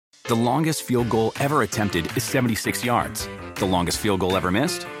The longest field goal ever attempted is 76 yards. The longest field goal ever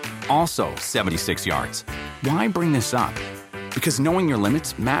missed? Also 76 yards. Why bring this up? Because knowing your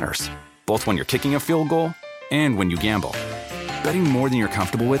limits matters, both when you're kicking a field goal and when you gamble. Betting more than you're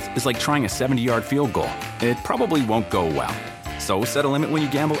comfortable with is like trying a 70-yard field goal. It probably won't go well. So set a limit when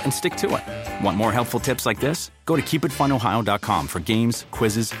you gamble and stick to it. Want more helpful tips like this? Go to keepitfunohio.com for games,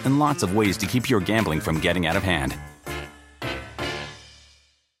 quizzes, and lots of ways to keep your gambling from getting out of hand.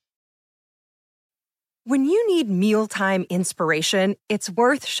 When you need mealtime inspiration, it's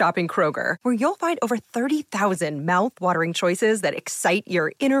worth shopping Kroger, where you'll find over 30,000 mouth-watering choices that excite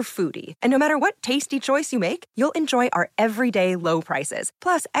your inner foodie. And no matter what tasty choice you make, you'll enjoy our everyday low prices,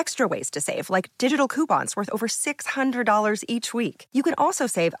 plus extra ways to save, like digital coupons worth over $600 each week. You can also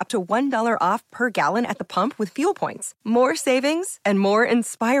save up to $1 off per gallon at the pump with fuel points. More savings and more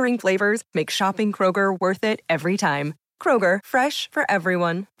inspiring flavors make shopping Kroger worth it every time. Kroger, fresh for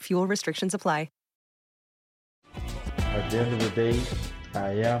everyone. Fuel restrictions apply. At the end of the day, I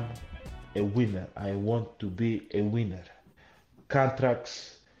am a winner. I want to be a winner.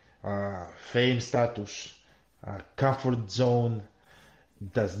 Contracts, fame status, comfort zone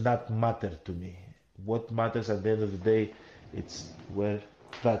does not matter to me. What matters at the end of the day, it's where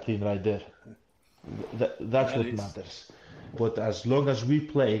that thing right there. That's what matters. But as long as we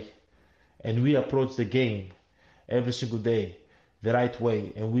play and we approach the game every single day the right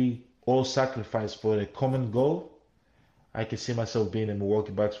way and we all sacrifice for a common goal, I can see myself being in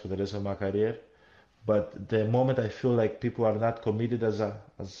Milwaukee Bucks for the rest of my career. But the moment I feel like people are not committed as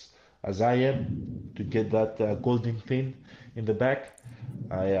I am to get that golden thing in the back,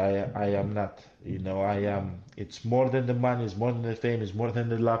 I am not. You know, I am. It's more than the money. It's more than the fame. It's more than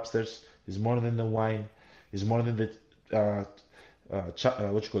the lobsters. It's more than the wine. It's more than the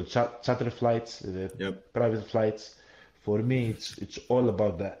charter flights, the private flights. For me, it's all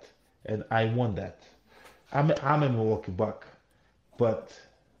about that, and I want that. I'm a Milwaukee Buck, but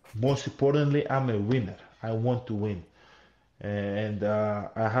most importantly, I'm a winner. I want to win, and I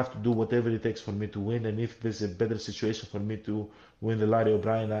have to do whatever it takes for me to win. And if there's a better situation for me to win the Larry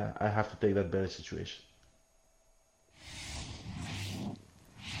O'Brien, I have to take that better situation.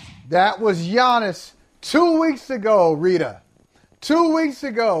 That was Giannis 2 weeks ago, Reeta. 2 weeks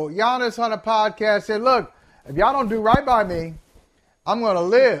ago, Giannis on a podcast said, look, if y'all don't do right by me, I'm going to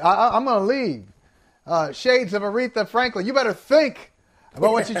live. I'm going to leave. Shades of Aretha Franklin. You better think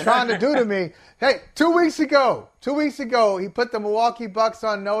about what you're trying to do to me. Hey, 2 weeks ago, he put the Milwaukee Bucks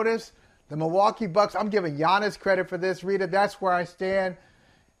on notice. The Milwaukee Bucks, I'm giving Giannis credit for this, Reeta. That's where I stand.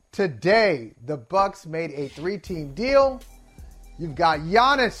 Today, the Bucks made a 3-team deal. You've got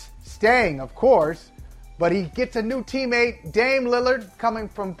Giannis staying, of course, but he gets a new teammate, Dame Lillard, coming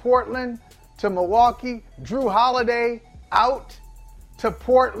from Portland to Milwaukee. Drew Holiday out to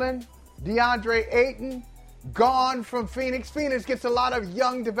Portland. DeAndre Ayton gone from Phoenix. Phoenix gets a lot of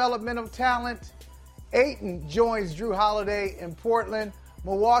young developmental talent. Ayton joins Drew Holiday in Portland.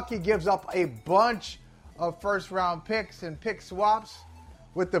 Milwaukee gives up a bunch of first-round picks and pick swaps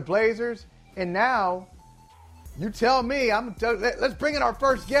with the Blazers. And now, you tell me, let's bring in our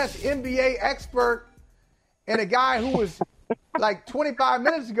first guest, NBA expert, and a guy who was like 35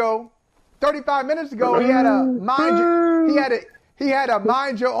 minutes ago, he had a He had a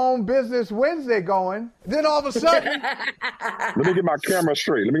mind your own business Wednesday going. Then all of a sudden, let me get my camera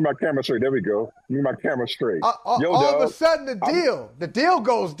straight. There we go. Let me get my camera straight. All of a sudden, the deal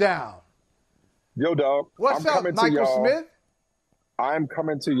goes down. Yo, dog. What's up, Michael Smith? I'm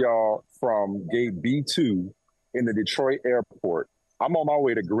coming to y'all from gate B2 in the Detroit airport. I'm on my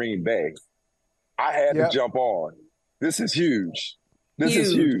way to Green Bay. I had to jump on. This is huge. This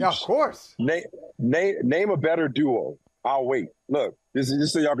is huge. Yeah, of course. Name a better duo. I'll wait. Look, this is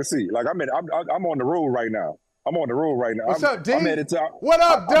just so y'all can see. Like I'm on the road right now. What's up, D? What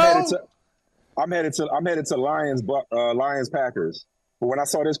up, Doe? I'm headed to Lions Packers. But when I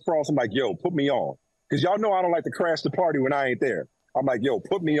saw this cross, I'm like, yo, put me on. Because y'all know I don't like to crash the party when I ain't there. I'm like, yo,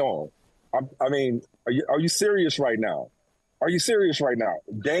 put me on. I mean, are you serious right now?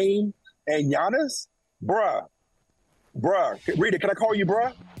 Dame and Giannis? Bruh. Reeta, can I call you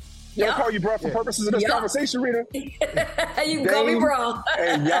bruh? Can I call you bruh for purposes of this conversation, Reeta? You can call me bro.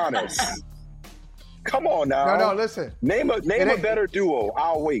 And Giannis. Come on now. No, listen. Name a better duo.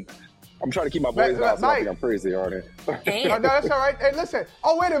 I'll wait. I'm trying to keep my boys out, so I think I'm crazy, aren't I? No, that's all right. Hey, listen.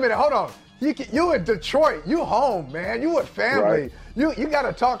 Oh, wait a minute. Hold on. You in Detroit. You home, man. You with family. Right. You got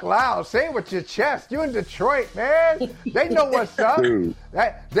to talk loud. Say it with your chest. You in Detroit, man. They know what's up. Dude.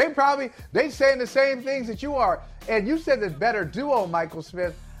 They saying the same things that you are. And you said the better duo, Michael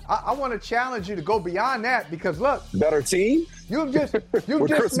Smith. I want to challenge you to go beyond that because look, better team. You've just With made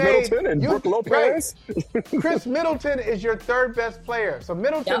Chris Middleton and Brook Lopez. Right. Chris Middleton is your third best player. So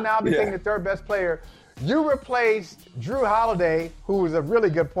Middleton now became the third best player. You replaced Drew Holiday, who was a really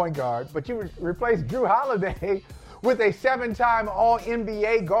good point guard, but you replaced Drew Holiday with a 7-time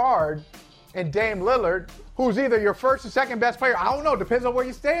All-NBA guard and Dame Lillard, who's either your first or second best player. I don't know. Depends on where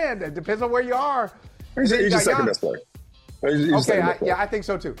you stand. It depends on where you are. He's your second best player. I think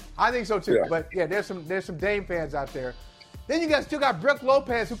so too. Yeah. But yeah, there's some Dame fans out there. Then you still got Brook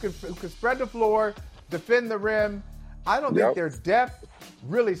Lopez who can spread the floor, defend the rim. I don't think their depth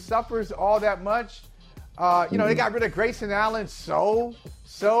really suffers all that much. They got rid of Grayson Allen, so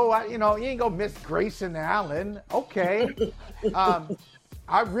you ain't gonna miss Grayson Allen. Okay. I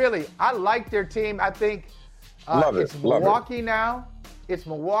like their team. I think it's Milwaukee now. It's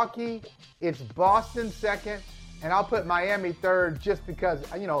Milwaukee. It's Boston second. And I'll put Miami third just because,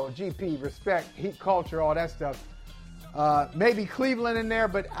 GP, respect, heat culture, all that stuff. Maybe Cleveland in there,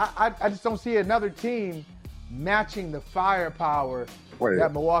 but I just don't see another team matching the firepower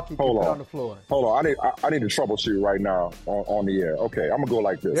that Milwaukee can put on the floor. Hold on. I need to troubleshoot right now on the air. Okay, I'm going to go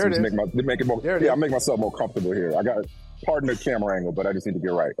like this. There it is. I'll make myself more comfortable here. Pardon the camera angle, but I just need to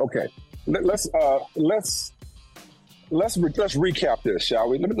get right. Okay, let's recap this, shall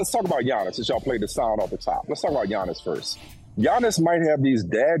we? Let's talk about Giannis since y'all played the sound off the top. Let's talk about Giannis first. Giannis might have these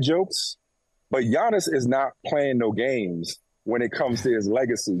dad jokes, but Giannis is not playing no games when it comes to his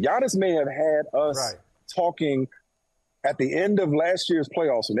legacy. Giannis may have had us talking at the end of last year's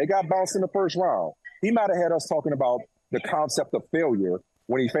playoffs when they got bounced in the first round. He might have had us talking about the concept of failure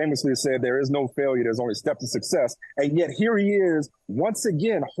when he famously said there is no failure, there's only steps to success. And yet here he is once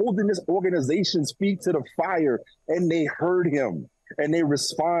again holding this organization's feet to the fire, and they heard him and they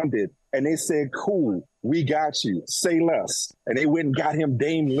responded and they said, cool, we got you, say less. And they went and got him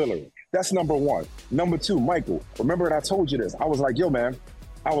Dame Lillard. That's number one. Number two, Michael, remember that I told you this. I was like,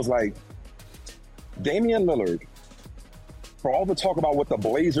 Damian Lillard, for all the talk about what the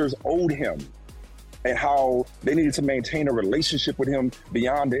Blazers owed him and how they needed to maintain a relationship with him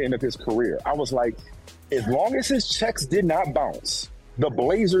beyond the end of his career, I was like, as long as his checks did not bounce, the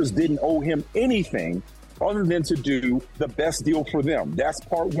Blazers didn't owe him anything other than to do the best deal for them. That's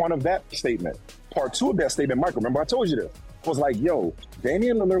part one of that statement. Part two of that statement, Michael, remember I told you this, was like,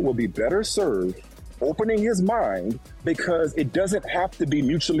 Damian Lillard will be better served opening his mind because it doesn't have to be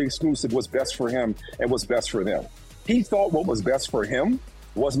mutually exclusive what's best for him and what's best for them. He thought what was best for him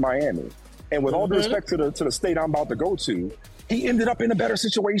was Miami. And with all due respect to the state I'm about to go to, he ended up in a better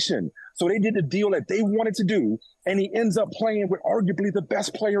situation. So they did the deal that they wanted to do, and he ends up playing with arguably the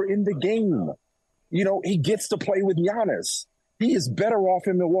best player in the game. He gets to play with Giannis. He is better off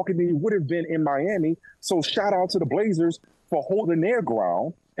in Milwaukee than he would have been in Miami. So shout out to the Blazers for holding their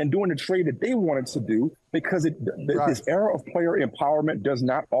ground and doing the trade that they wanted to do, because this era of player empowerment does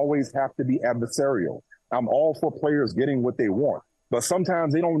not always have to be adversarial. I'm all for players getting what they want, but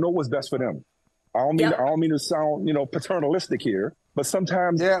sometimes they don't know what's best for them. I don't mean to sound, paternalistic here, but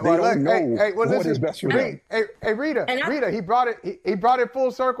sometimes they don't know what is best for them. Hey, Rita, he brought it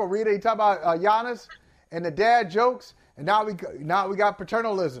full circle. Rita, he talked about Giannis and the dad jokes, and now we got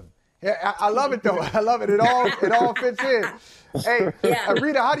paternalism. Yeah, I love it though. I love it. It all fits in. Hey,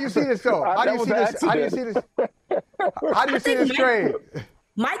 Rita, how do you see this though? How do you see this trade?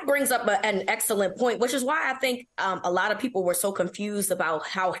 Mike brings up an excellent point, which is why I think a lot of people were so confused about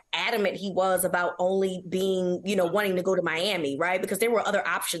how adamant he was about only being, wanting to go to Miami, right? Because there were other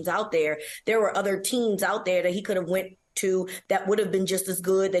options out there. There were other teams out there that he could have went to that would have been just as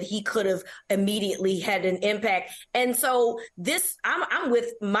good, that he could have immediately had an impact. And so I'm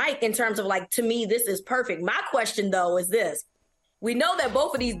with Mike in terms of to me, this is perfect. My question though is this. We know that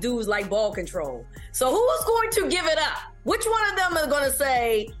both of these dudes like ball control. So who's going to give it up? Which one of them are going to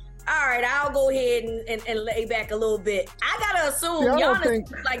say, all right, I'll go ahead and lay back a little bit? I got to assume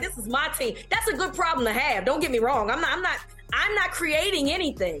Giannis this is my team. That's a good problem to have. Don't get me wrong. I'm not creating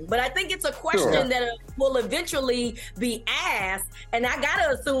anything, but I think it's a question that will eventually be asked. And I got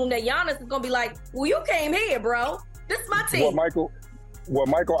to assume that Giannis is going to be like, well, you came here, bro. This is my team. Well,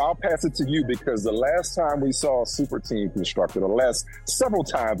 Michael, I'll pass it to you because the last time we saw a super team constructed, the last several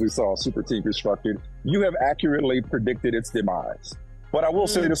times we saw a super team constructed, you have accurately predicted its demise. But I will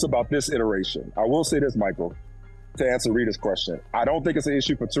say this about this iteration. I will say this, Michael, to answer Rita's question. I don't think it's an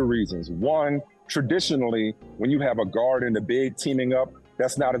issue for two reasons. One, traditionally, when you have a guard and a big teaming up,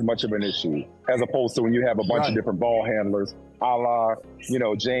 that's not as much of an issue as opposed to when you have a bunch of different ball handlers, a la,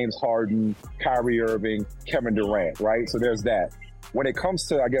 James Harden, Kyrie Irving, Kevin Durant, right? So there's that. When it comes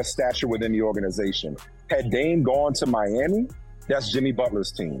to, stature within the organization, had Dame gone to Miami, that's Jimmy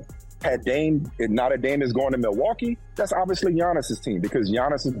Butler's team. Had Dame is going to Milwaukee, that's obviously Giannis's team because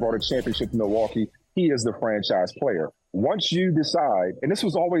Giannis has brought a championship to Milwaukee. He is the franchise player. Once you decide, and this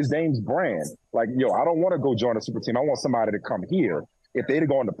was always Dame's brand, like, yo, I don't want to go join a super team. I want somebody to come here. If they'd have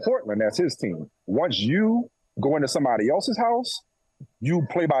gone to Portland, that's his team. Once you go into somebody else's house, you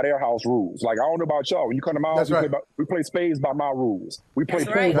play by their house rules. Like, I don't know about y'all. When you come to my house, we play spades by my rules. We play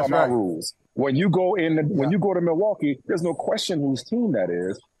pool by my rules. When you go when you go to Milwaukee, there's no question whose team that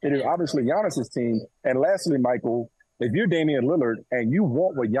is. It is obviously Giannis's team. And lastly, Michael, if you're Damian Lillard and you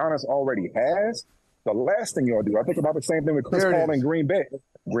want what Giannis already has, the last thing you'll do, I think about the same thing with Chris Paul in Green Bay.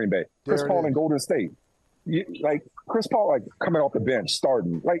 Chris Paul in Golden State. Chris Paul, like, coming off the bench,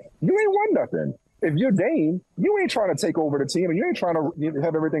 starting. Like, you ain't won nothing. If you're Dame, you ain't trying to take over the team and you ain't trying to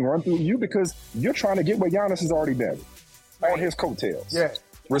have everything run through you because you're trying to get where Giannis has already been on his coattails. Yeah.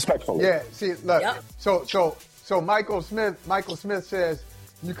 Respectfully. Yeah. See, look. Yep. So Michael Smith says,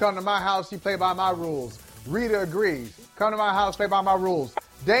 you come to my house, you play by my rules. Reeta agrees. Come to my house, play by my rules.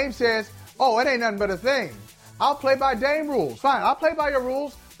 Dame says, oh, it ain't nothing but a thing. I'll play by Dame rules. Fine, I'll play by your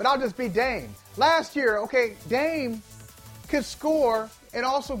rules, but I'll just be Dame. Last year, okay, Dame could score and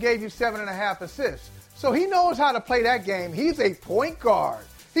also gave you 7.5 assists. So he knows how to play that game. He's a point guard.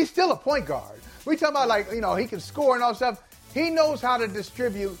 He's still a point guard. We talk about, like, he can score and all stuff. He knows how to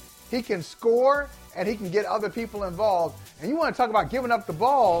distribute. He can score and he can get other people involved. And you want to talk about giving up the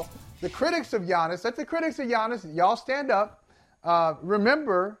ball. The critics of Giannis, y'all stand up.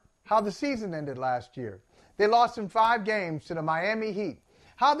 Remember how the season ended last year. They lost in 5 games to the Miami Heat.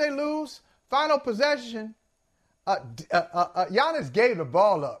 How'd they lose? Final possession. Giannis gave the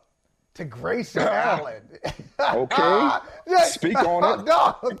ball up to Grayson Allen. Okay. Speak on it.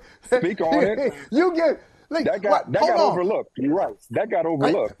 Dog. Speak on it. You get that got overlooked. You're right. That got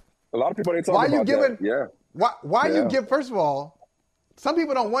overlooked. A lot of people ain't talking about that. Yeah. Why you give? First of all, some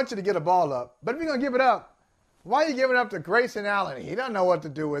people don't want you to get a ball up, but if you're gonna give it up, why are you giving it up to Grayson Allen? He doesn't know what to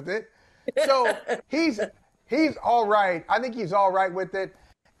do with it. So he's all right. I think he's all right with it.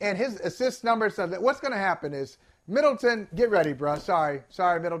 And his assist numbers. What's going to happen is Middleton, get ready, bro. Sorry,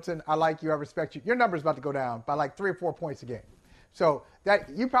 Middleton. I like you. I respect you. Your number's about to go down by like 3 or 4 points a game. So that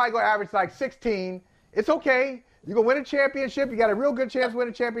you probably going to average like 16. It's okay. You're going to win a championship. You got a real good chance to win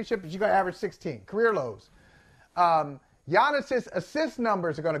a championship, but you're going to average 16. Career lows. Giannis's assist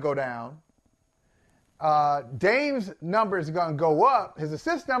numbers are going to go down. Dame's numbers are going to go up. His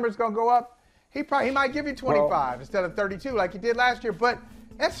assist numbers are going to go up. He might give you 25 instead of 32 like he did last year, but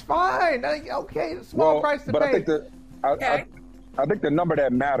that's fine. Okay, small price to pay. I think the number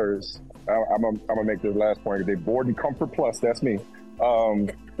that matters, I'm gonna make this last point. They board and Comfort Plus, that's me.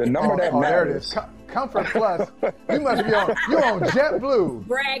 The number that matters. There it is. Comfort Plus. You must be on JetBlue.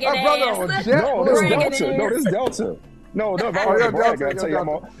 Bragging brother on JetBlue. No, this Delta. No, if I wanted to brag, I'll tell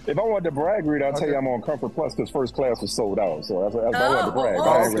you if I wanted to brag, Reeta, I'll tell you I'm on Comfort Plus because first class was sold out. So that's I wanted to brag.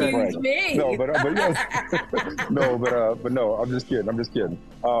 I ain't really bragging. Me. No, but no, I'm just kidding. I want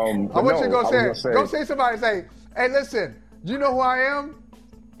you to go say somebody say, hey, listen, do you know who I am?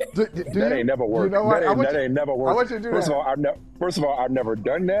 That ain't never worked. That ain't never worked. I want you to do that. First of all, I've never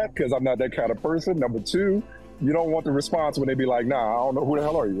done that because I'm not that kind of person. Number 2, you don't want the response when they be like, nah, I don't know who the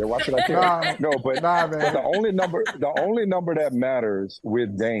hell are you. Why should I care? Man. The only number that matters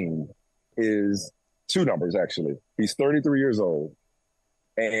with Dame is 2 numbers, actually. He's 33 years old,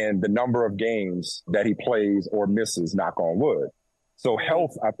 and the number of games that he plays or misses, knock on wood. So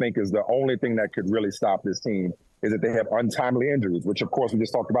health, I think, is the only thing that could really stop this team, is that they have untimely injuries, which, of course, we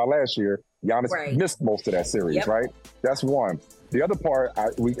just talked about last year. Giannis missed most of that series, right? That's one. The other part I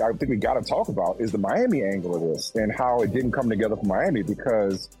think we got to talk about is the Miami angle of this and how it didn't come together for Miami,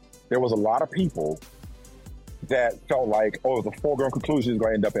 because there was a lot of people that felt like, oh, the foregone conclusion is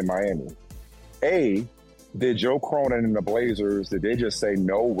going to end up in Miami. Did Joe Cronin and the Blazers, did they just say,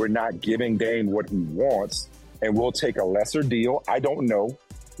 no, we're not giving Dame what he wants and we'll take a lesser deal? I don't know.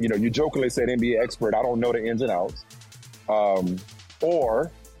 You know, you jokingly said NBA expert. I don't know the ins and outs.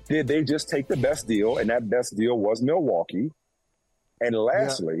 Or did they just take the best deal, and that best deal was Milwaukee? And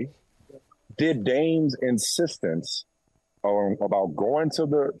lastly, did Dame's insistence about going to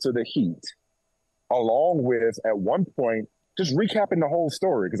the Heat, along with, at one point, just recapping the whole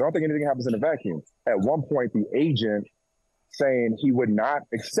story, because I don't think anything happens in a vacuum. At one point, the agent saying he would not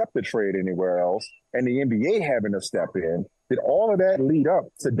accept the trade anywhere else, and the NBA having to step in, did all of that lead up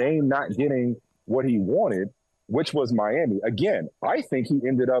to Dame not getting what he wanted, which was Miami? Again, I think he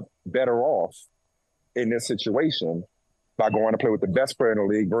ended up better off in this situation by going to play with the best player in the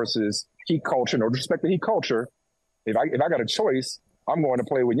league versus Heat culture. No disrespect to Heat culture. If I got a choice, I'm going to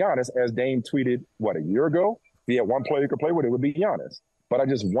play with Giannis, as Dame tweeted, a year ago? he had one player he could play with, it would be Giannis. But I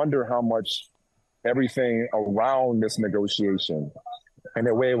just wonder how much everything around this negotiation and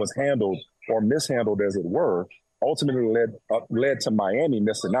the way it was handled or mishandled, as it were, ultimately led to Miami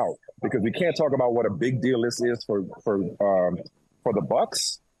missing out, because we can't talk about what a big deal this is for the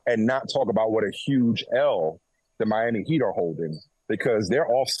Bucks and not talk about what a huge L the Miami Heat are holding, because their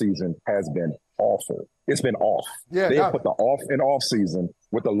offseason has been awful. It's been off. Yeah, they have put the off season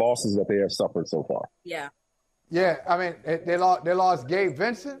with the losses that they have suffered so far. Yeah. Yeah, I mean, they lost Gabe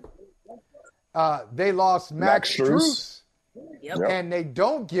Vincent. They lost Max Strus. Yep. And they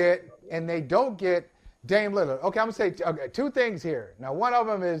don't get Dame Lillard. Okay, I'm going to say two things here. Now, one of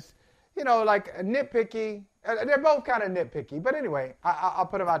them is, like nitpicky. They're both kind of nitpicky. But anyway, I'll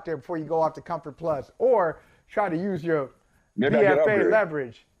put them out there before you go off to Comfort Plus or try to use your BFA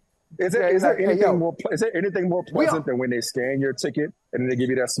leverage. Is there anything more pleasant than when they scan your ticket and then they give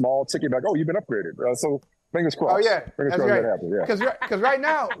you that small ticket, like, oh, you've been upgraded? So fingers crossed. Oh, yeah. Fingers crossed that happens. Yeah. Because right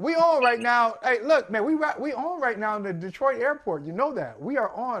now, we on right now. Hey, look, man, we on right now in the Detroit airport. You know that. We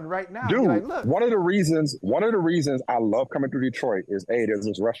are on right now. Dude, like, look. one of the reasons I love coming through Detroit is, there's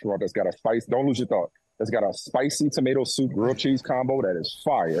this restaurant that's got a spice. Don't lose your thought. It's got a spicy tomato soup grilled cheese combo that is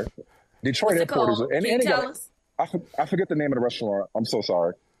fire. Detroit airport is. Can you tell us? I forget the name of the restaurant. I'm so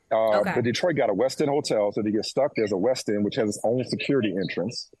sorry. Okay. But Detroit got a West End hotel, so if you get stuck, there's a West End, which has its own security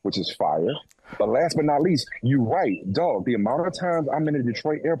entrance, which is fire. But last but not least, you're right, dog. The amount of times I'm in the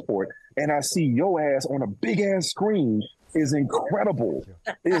Detroit airport and I see your ass on a big-ass screen is incredible.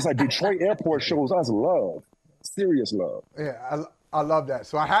 It's like Detroit airport shows us love, serious love. Yeah, I love that.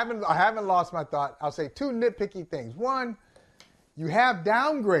 So I haven't lost my thought. I'll say two nitpicky things. One, you have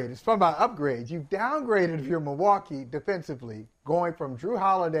downgraded. It's talking about upgrades. You've downgraded your Milwaukee defensively, going from Drew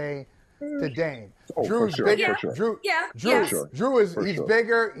Holiday to Dame. Oh, Drew's sure, bigger. Sure. Drew is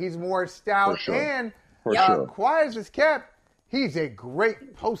bigger. He's more stout. And quiet as it's kept, he's a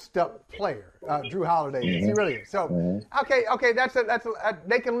great post-up player. Drew Holiday, he really is. So okay, that's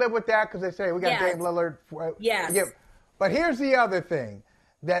they can live with that because they say we got Dame Lillard. Yes. Yeah. But here's the other thing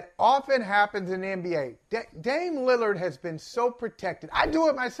that often happens in the NBA. Dame Lillard has been so protected. I do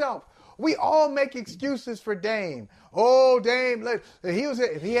it myself. We all make excuses for Dame. Oh, Dame,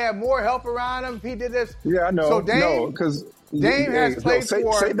 he had more help around him. If he did this. Yeah, I know. So Dame has played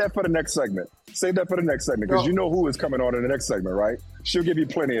for. Save that for the next segment. Save that for the next segment because you know who is coming on in the next segment, right? She'll give you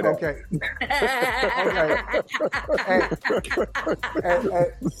plenty of that. Okay.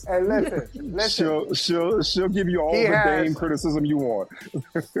 And listen. She'll give you all the Dame criticism you want.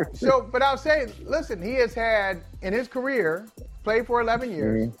 But I'll say, listen, he has had in his career played for 11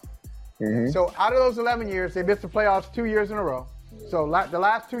 years. Mm-hmm. So out of those 11 years, they missed the playoffs 2 years in a row. So the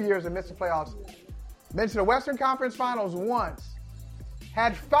last 2 years they missed the playoffs. Been to the Western Conference Finals once.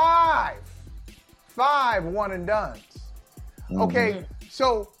 Had five one and dones. Mm-hmm. Okay,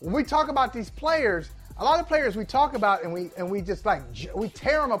 so when we talk about these players, a lot of players we talk about and we just we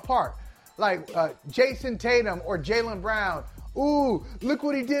tear them apart. Like Jason Tatum or Jaylen Brown. Ooh, look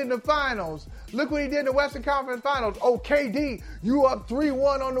what he did in the finals. Look what he did in the Western Conference Finals. Oh, KD, you up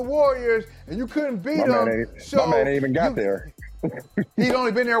 3-1 on the Warriors, and you couldn't beat them. My man ain't even got there. He's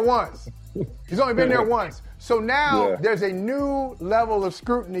only been there once. So now there's a new level of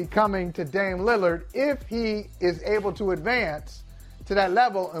scrutiny coming to Dame Lillard if he is able to advance to that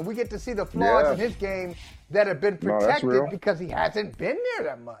level, and we get to see the flaws in his game that have been protected because he hasn't been there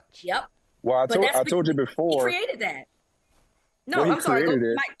that much. Yep. Well, I told you before. He created that. No, well, I'm sorry.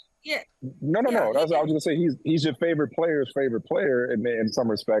 No. I was going to say he's your favorite player's favorite player in some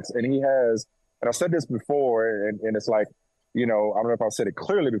respects, and he has. And I said this before, and it's like, I don't know if I said it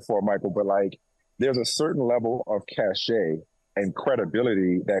clearly before, Michael, but like there's a certain level of cachet and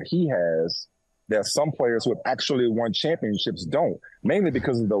credibility that he has that some players who have actually won championships don't, mainly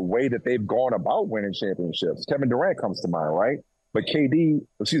because of the way that they've gone about winning championships. Kevin Durant comes to mind, right? But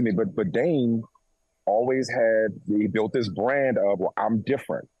but Dame always he built this brand of, well, I'm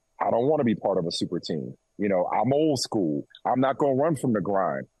different. I don't want to be part of a super team. I'm old school. I'm not going to run from the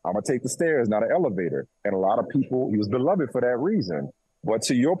grind. I'm going to take the stairs, not an elevator. And a lot of people, he was beloved for that reason. But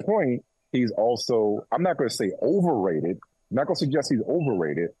to your point, he's also, I'm not going to say overrated. I'm not going to suggest he's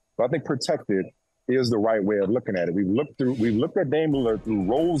overrated, but I think protected is the right way of looking at it. We've looked at Dame Lillard through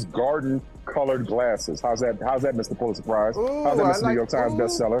rose garden colored glasses. How's that, Mr. Pulitzer Prize? How's that, Mr. New York Times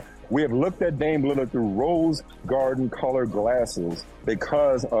bestseller? We have looked at Dame Lillard through rose garden colored glasses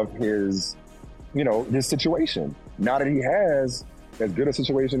because of his situation. Now that he has as good a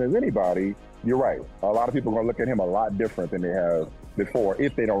situation as anybody, you're right. A lot of people are going to look at him a lot different than they have before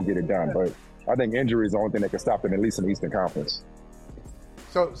if they don't get it done. But I think injury is the only thing that can stop them, at least in the Eastern Conference.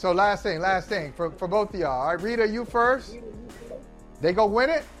 So last thing for both of y'all. All right, Reeta, you first. They go win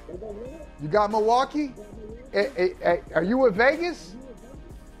it? You got Milwaukee? Are you with Vegas?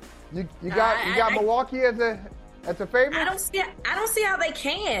 You got Milwaukee as a favorite? I don't see how they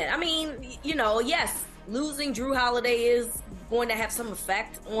can. I mean, yes, losing Drew Holiday is going to have some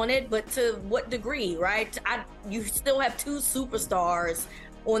effect on it, but to what degree, right? You still have two superstars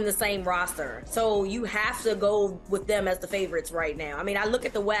on the same roster, so you have to go with them as the favorites right now. I mean, I look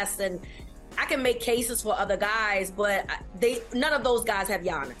at the West and I can make cases for other guys, but none of those guys have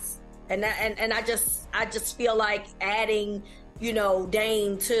Giannis, and I just feel like adding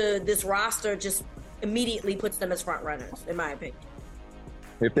Dame to this roster just immediately puts them as front runners, in my opinion.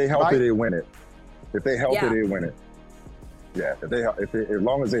 If they healthy, they win it. If they healthy, they win it. Yeah, as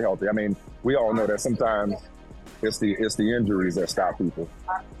long as they're healthy. I mean, we all know that sometimes it's the injuries that stop people.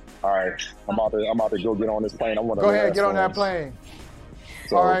 All right, I'm about to go get on this plane. Go ahead, get on that plane.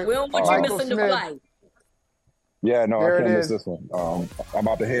 So, all right, we don't want you missing the flight. Yeah, no, I can't miss this one. I'm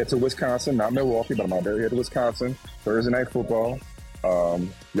about to head to Wisconsin, not Milwaukee, but I'm about to head to Wisconsin. Thursday night football. Y'all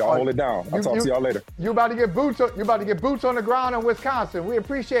hold it down. I'll talk to y'all later. You about to get boots on the ground in Wisconsin. We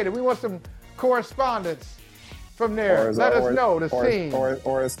appreciate it. We want some correspondence from there. Let us know the scene.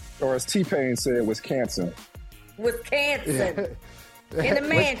 Or as T-Pain said, Wisconsin. Wisconsin. In the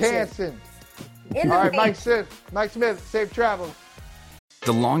mansion. Wisconsin. All right, Mike Smith, safe travels.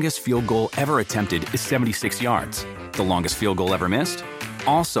 The longest field goal ever attempted is 76 yards. The longest field goal ever missed?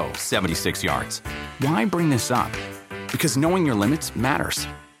 Also 76 yards. Why bring this up? Because knowing your limits matters,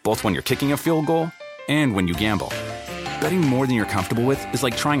 both when you're kicking a field goal and when you gamble. Betting more than you're comfortable with is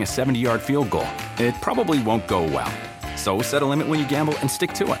like trying a 70-yard field goal. It probably won't go well. So set a limit when you gamble and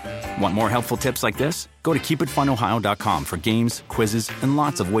stick to it. Want more helpful tips like this? Go to keepitfunohio.com for games, quizzes, and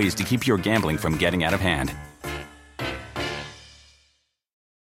lots of ways to keep your gambling from getting out of hand.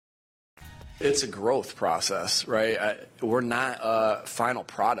 It's a growth process, right? We're not a final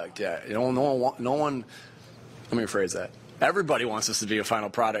product yet. No one. Let me rephrase that. Everybody wants us to be a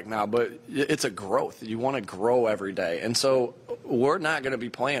final product now, but it's a growth. You want to grow every day, and so we're not going to be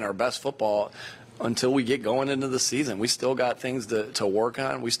playing our best football until we get going into the season. We still got things to work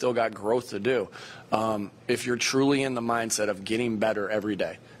on. We still got growth to do. If you're truly in the mindset of getting better every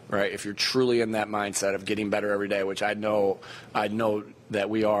day, right? If you're truly in that mindset of getting better every day, which I know that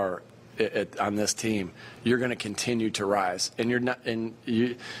we are. On this team, you're going to continue to rise, and you're going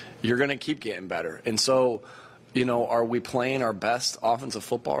to keep getting better. And so, are we playing our best offensive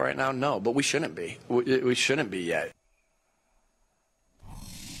football right now? No, but we shouldn't be. We shouldn't be yet.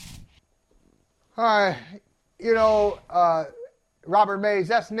 All right, Robert Mays,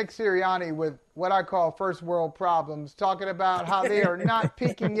 that's Nick Sirianni with what I call first world problems, talking about how they are not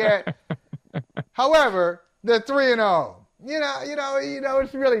peaking yet. However, they're 3-0.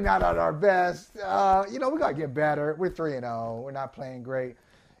 It's really not at our best. We got to get better. We're 3-0. We're not playing great.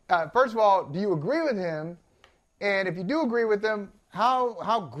 First of all, do you agree with him? And if you do agree with him,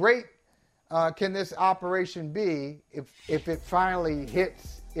 how great can this operation be if it finally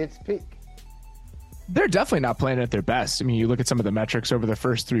hits its peak? They're definitely not playing at their best. I mean, you look at some of the metrics over the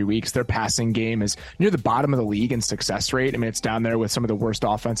first 3 weeks, their passing game is near the bottom of the league in success rate. I mean, it's down there with some of the worst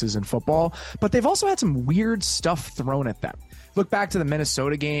offenses in football, but they've also had some weird stuff thrown at them. Look back to the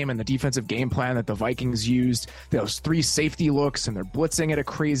Minnesota game and the defensive game plan that the Vikings used, those 3 safety looks, and they're blitzing at a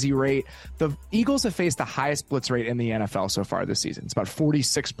crazy rate. The Eagles have faced the highest blitz rate in the NFL so far this season. It's about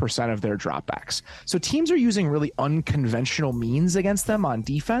 46% of their dropbacks. So teams are using really unconventional means against them on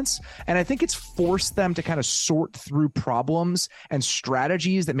defense, and I think it's forced them to kind of sort through problems and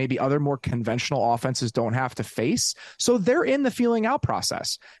strategies that maybe other more conventional offenses don't have to face. So they're in the feeling out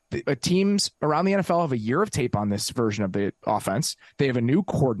process. Teams around the NFL have a year of tape on this version of the offense. They have a new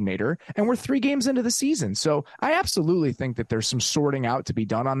coordinator, and we're 3 games into the season. So I absolutely think that there's some sorting out to be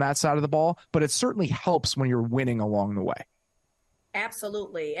done on that side of the ball, but it certainly helps when you're winning along the way.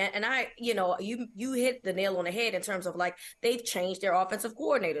 Absolutely. And I, you hit the nail on the head in terms of like, they've changed their offensive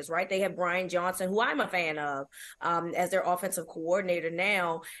coordinators, right? They have Brian Johnson, who I'm a fan of, as their offensive coordinator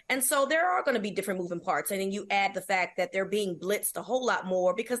now. And so there are going to be different moving parts. And then you add the fact that they're being blitzed a whole lot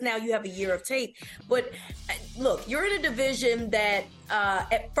more because now you have a year of tape. But look, you're in a division that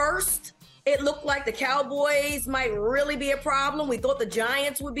at first it looked like the Cowboys might really be a problem. We thought the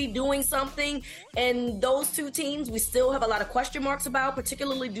Giants would be doing something. And those 2 teams, we still have a lot of question marks about,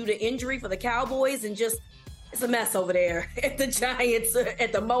 particularly due to injury for the Cowboys and just It's a mess over there at the Giants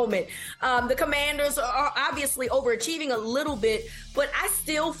at the moment. The Commanders are obviously overachieving a little bit, but I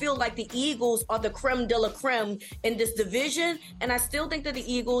still feel like the Eagles are the creme de la creme in this division, and I still think that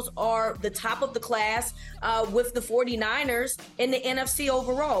the Eagles are the top of the class with the 49ers in the NFC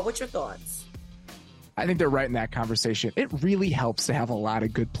overall. What's your thoughts? I think they're right in that conversation. It really helps to have a lot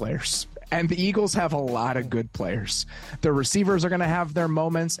of good players. And the Eagles have a lot of good players. Their receivers are going to have their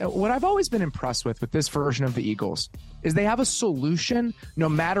moments. And what I've always been impressed with this version of the Eagles is they have a solution no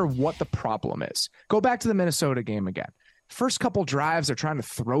matter what the problem is. Go back to the Minnesota game again. First couple drives, they're trying to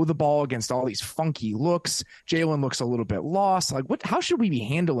throw the ball against all these funky looks. Jalen looks a little bit lost. Like, how should we be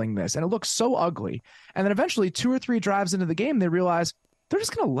handling this? And it looks so ugly. And then eventually 2 or 3 drives into the game, they realize they're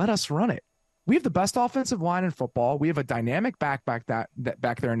just going to let us run it. We have the best offensive line in football. We have a dynamic back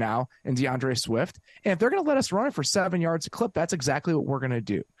there now in DeAndre Swift. And if they're going to let us run it for 7 yards a clip, that's exactly what we're going to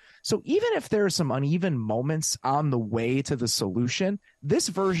do. So even if there are some uneven moments on the way to the solution, this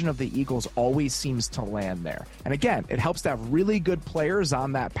version of the Eagles always seems to land there. And again, it helps to have really good players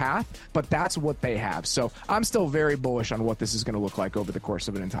on that path, but that's what they have. So I'm still very bullish on what this is going to look like over the course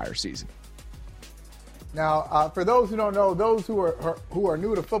of an entire season. Now, for those who don't know, those who are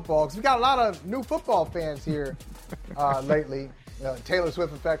new to football, because we got a lot of new football fans here lately, Taylor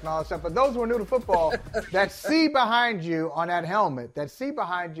Swift effect and all that stuff. But those who are new to football, that C behind you on that helmet, that C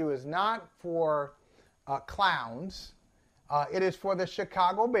behind you is not for clowns. It is for the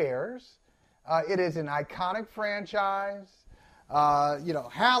Chicago Bears. It is an iconic franchise.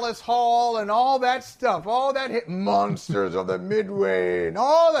 Hallis Hall and all that stuff, all that hit Monsters of the Midway and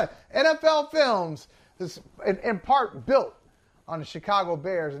all the NFL films. Is in part built on the Chicago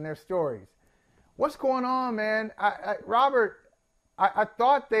Bears and their stories. What's going on, man? Robert, I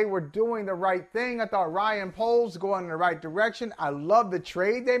thought they were doing the right thing. I thought Ryan Poles going in the right direction. I love the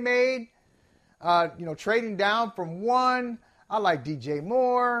trade they made. Trading down from 1. I like DJ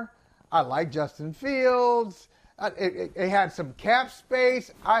Moore. I like Justin Fields. It had some cap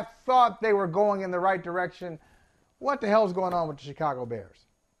space. I thought they were going in the right direction. What the hell's going on with the Chicago Bears?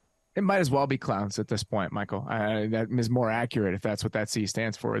 It might as well be clowns at this point, Michael. That is more accurate if that's what that C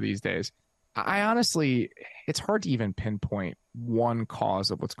stands for these days. I honestly, it's hard to even pinpoint one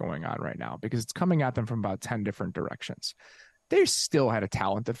cause of what's going on right now because it's coming at them from about 10 different directions. They still had a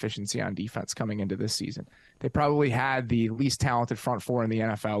talent deficiency on defense coming into this season. They probably had the least talented front four in the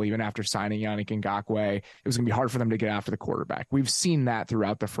NFL, even after signing Yannick Ngakoue. It was going to be hard for them to get after the quarterback. We've seen that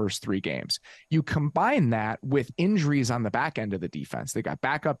throughout the first 3 games. You combine that with injuries on the back end of the defense. They got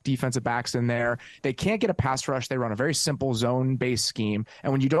backup defensive backs in there. They can't get a pass rush. They run a very simple zone-based scheme.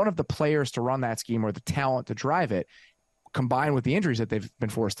 And when you don't have the players to run that scheme or the talent to drive it, combined with the injuries that they've been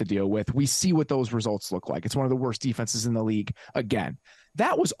forced to deal with, we see what those results look like. It's one of the worst defenses in the league again.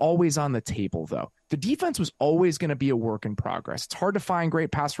 That was always on the table, though. The defense was always going to be a work in progress. It's hard to find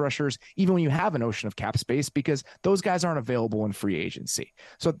great pass rushers, even when you have an ocean of cap space, because those guys aren't available in free agency.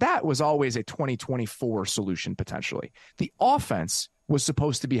 So that was always a 2024 solution, potentially. The offense was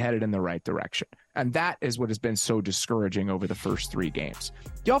supposed to be headed in the right direction. And that is what has been so discouraging over the first 3 games.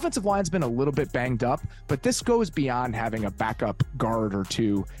 The offensive line's been a little bit banged up, but this goes beyond having a backup guard or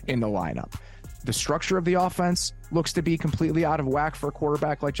 2 in the lineup. The structure of the offense looks to be completely out of whack for a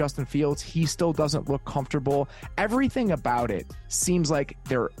quarterback like Justin Fields. He still doesn't look comfortable. Everything about it seems like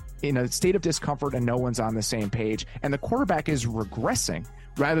they're in a state of discomfort and no one's on the same page. And the quarterback is regressing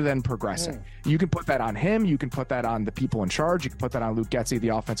rather than progressing. You can put that on him. You can put that on the people in charge. You can put that on Luke Getsy, the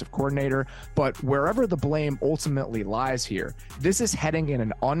offensive coordinator. But wherever the blame ultimately lies here, this is heading in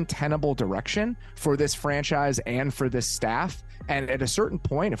an untenable direction for this franchise and for this staff. And at a certain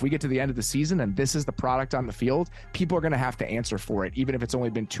point, if we get to the end of the season and this is the product on the field, people are going to have to answer for it, even if it's only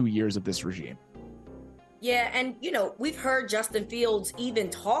been 2 years of this regime. Yeah, and, we've heard Justin Fields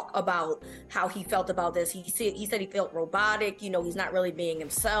even talk about how he felt about this. He said he felt robotic, he's not really being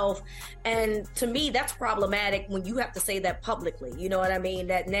himself. And to me, that's problematic when you have to say that publicly. You know what I mean?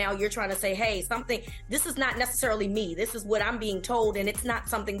 That now you're trying to say, hey, this is not necessarily me. This is what I'm being told, and it's not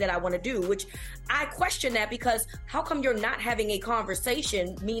something that I want to do, which I question that, because how come you're not having a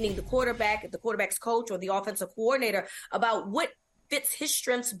conversation, meaning the quarterback, the quarterback's coach, or the offensive coordinator, about what fits his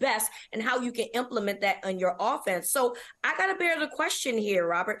strengths best and how you can implement that on your offense. So I got to bear the question here,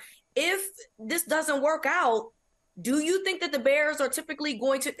 Robert. If this doesn't work out, do you think that the Bears are typically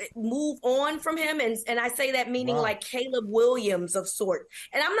going to move on from him? And I say that meaning like Caleb Williams of sort.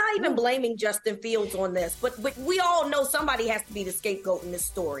 And I'm not even blaming Justin Fields on this, but we all know somebody has to be the scapegoat in this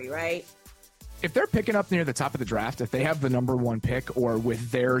story, right? If they're picking up near the top of the draft, if they have the number 1 pick, or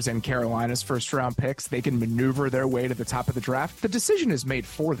with theirs and Carolina's first round picks, they can maneuver their way to the top of the draft. The decision is made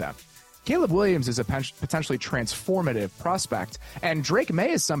for them. Caleb Williams is a potentially transformative prospect, and Drake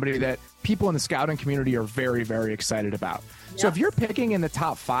May is somebody that people in the scouting community are very, very excited about. Yep. So if you're picking in the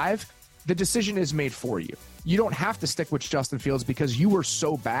top 5, the decision is made for you. You don't have to stick with Justin Fields because you were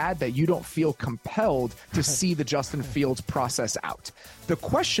so bad that you don't feel compelled to see the Justin Fields process out. The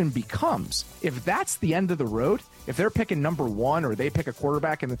question becomes, if that's the end of the road, if they're picking number 1 or they pick a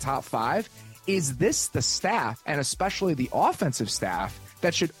quarterback in the top 5, is this the staff, and especially the offensive staff,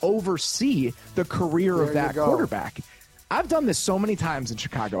 that should oversee the career of that quarterback? I've done this so many times in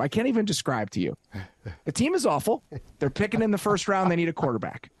Chicago, I can't even describe to you. The team is awful. They're picking in the first round. They need a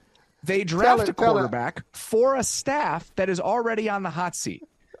quarterback. They draft a quarterback for a staff that is already on the hot seat.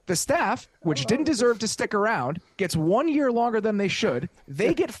 The staff, which didn't deserve to stick around, gets 1 year longer than they should.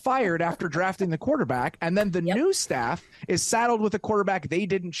 They get fired after drafting the quarterback, and then the new staff is saddled with a quarterback they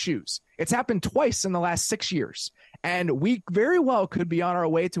didn't choose. It's happened twice in the last 6 years, and we very well could be on our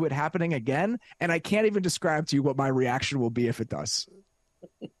way to it happening again, and I can't even describe to you what my reaction will be if it does.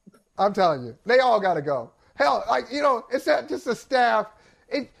 I'm telling you, they all got to go. Hell, it's not just a staff.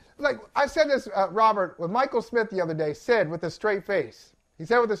 Like I said this, Robert, with Michael Smith the other day, said with a straight face. He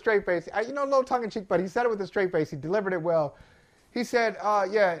said with a straight face, a little tongue-in-cheek, but he said it with a straight face. He delivered it well. He said,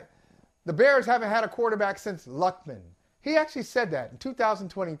 the Bears haven't had a quarterback since Luckman. He actually said that in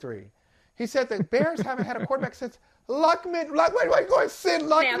 2023. He said the Bears haven't had a quarterback since Luckman. Wait, go and send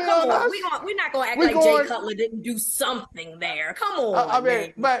Luckman now, on us? We're not going to act like Jay Cutler didn't do something there. Come on,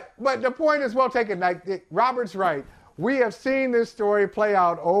 man. But the point is well taken. Like Robert's right. We have seen this story play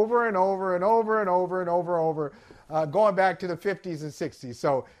out over and over and over and over and over, going back to the 50s and 60s.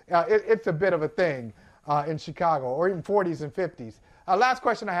 So it's a bit of a thing in Chicago, or even 40s and 50s. Last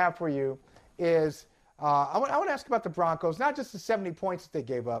question I have for you is I want to ask about the Broncos, not just the 70 points that they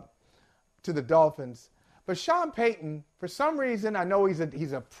gave up to the Dolphins, but Sean Payton, for some reason, I know he's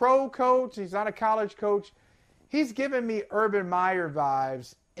a pro coach, he's not a college coach. He's giving me Urban Meyer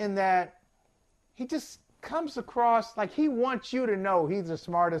vibes in that he just comes across like he wants you to know he's the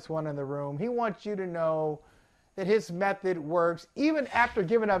smartest one in the room. He wants you to know that his method works. Even after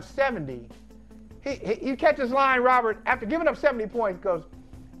giving up 70, you catch his line, Robert, after giving up 70 points, goes,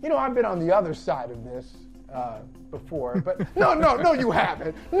 I've been on the other side of this before, but no, you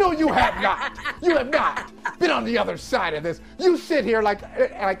haven't. No, you have not. You have not been on the other side of this. You sit here like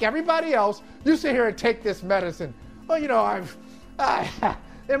everybody else. You sit here and take this medicine. Well,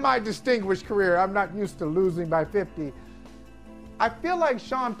 in my distinguished career, I'm not used to losing by 50. I feel like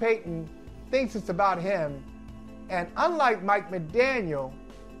Sean Payton thinks it's about him, and unlike Mike McDaniel,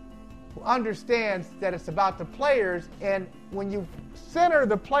 who understands that it's about the players, and when you center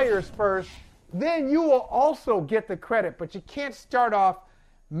the players first, then you will also get the credit, but you can't start off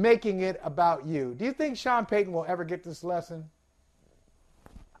making it about you. Do you think Sean Payton will ever get this lesson?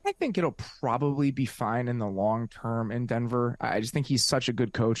 I think it'll probably be fine in the long term in Denver. I just think he's such a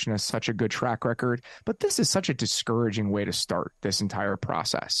good coach and has such a good track record. But this is such a discouraging way to start this entire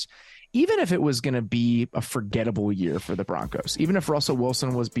process. Even if it was going to be a forgettable year for the Broncos, even if Russell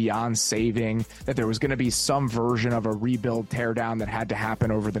Wilson was beyond saving, that there was going to be some version of a rebuild teardown that had to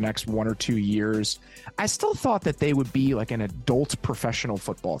happen over the next 1 or 2 years, I still thought that they would be like an adult professional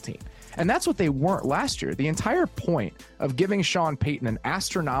football team. And that's what they weren't last year. The entire point of giving Sean Payton an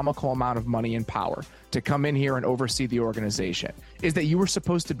astronomical amount of money and power to come in here and oversee the organization is that you were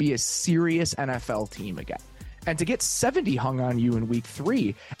supposed to be a serious NFL team again. And to get 70 hung on you in week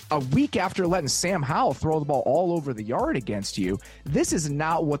 3, a week after letting Sam Howell throw the ball all over the yard against you, this is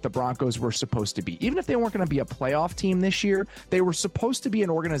not what the Broncos were supposed to be. Even if they weren't going to be a playoff team this year, they were supposed to be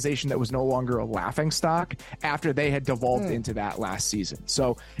an organization that was no longer a laughingstock after they had devolved into that last season.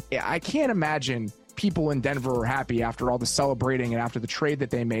 So I can't imagine people in Denver are happy after all the celebrating and after the trade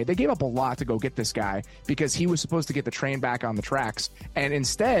that they made. They gave up a lot to go get this guy because he was supposed to get the train back on the tracks. And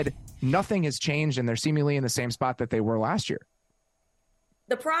instead, nothing has changed, and they're seemingly in the same spot that they were last year.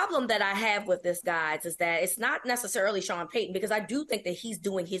 The problem that I have with this, guys, is that it's not necessarily Sean Payton, because I do think that he's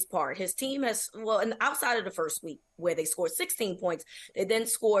doing his part. His team has, and outside of the first week where they scored 16 points, they then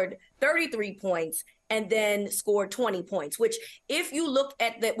scored 33 points and then scored 20 points, which if you look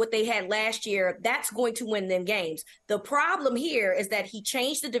at what they had last year, that's going to win them games. The problem here is that he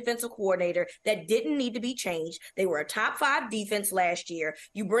changed the defensive coordinator that didn't need to be changed. They were a top 5 defense last year.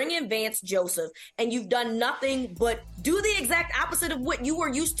 You bring in Vance Joseph, and you've done nothing but do the exact opposite of what you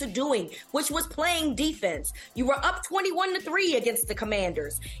were used to doing, which was playing defense. You were up 21-3 against the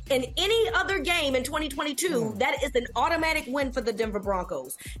Commanders. In any other game in 2022, that is an automatic win for the Denver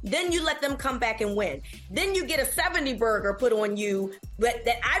Broncos. Then you let them come back and win. happen. Then you get a 70 burger put on you that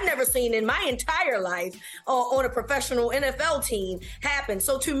I've never seen in my entire life on a professional NFL team happen.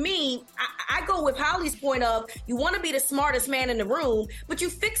 So to me, I go with Holley's point of you want to be the smartest man in the room, but you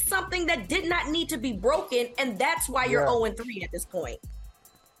fix something that did not need to be broken, and that's why you're 0-3 at this point.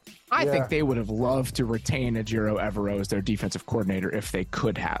 I think they would have loved to retain Ejiro Evero as their defensive coordinator if they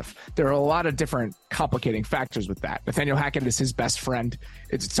could have. There are a lot of different complicating factors with that. Nathaniel Hackett is his best friend.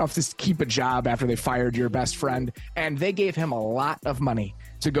 It's tough to keep a job after they fired your best friend. And they gave him a lot of money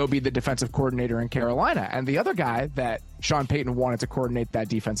to go be the defensive coordinator in Carolina. And the other guy that Sean Payton wanted to coordinate that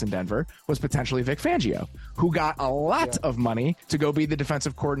defense in Denver was potentially Vic Fangio, who got a lot of money to go be the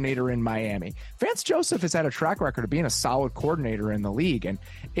defensive coordinator in Miami. Vance Joseph has had a track record of being a solid coordinator in the league, and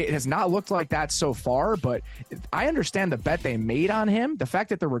it has not looked like that so far, but I understand the bet they made on him. The fact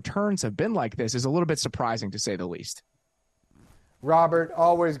that the returns have been like this is a little bit surprising, to say the least. Robert,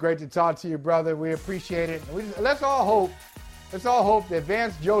 always great to talk to you, brother. We appreciate it. Let's all hope that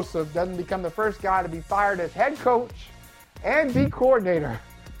Vance Joseph doesn't become the first guy to be fired as head coach and D coordinator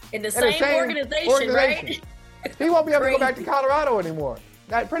in the same organization, right? He won't be able to go back to Colorado anymore.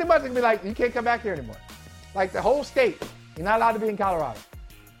 That pretty much going to be like, you can't come back here anymore. Like the whole state, you're not allowed to be in Colorado.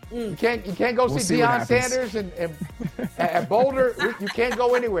 You can't go see Deion Sanders and at Boulder. You can't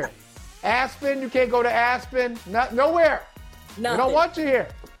go anywhere. Aspen, you can't go to Aspen. Nowhere. Nothing. We don't want you here.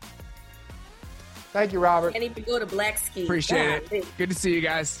 Thank you, Robert. Can't even go to Black Ski. Appreciate it. Good to see you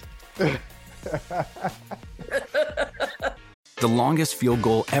guys. The longest field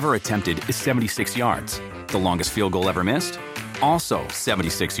goal ever attempted is 76 yards. The longest field goal ever missed? Also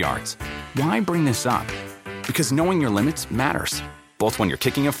 76 yards. Why bring this up? Because knowing your limits matters, both when you're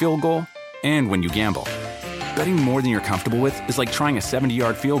kicking a field goal and when you gamble. Betting more than you're comfortable with is like trying a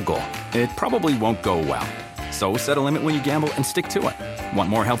 70-yard field goal. It probably won't go well. So set a limit when you gamble and stick to it. Want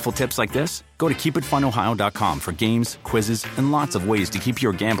more helpful tips like this? Go to keepitfunohio.com for games, quizzes, and lots of ways to keep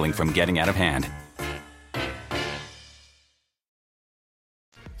your gambling from getting out of hand.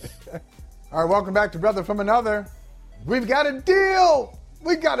 All right, welcome back to Brother from Another. We've got a deal.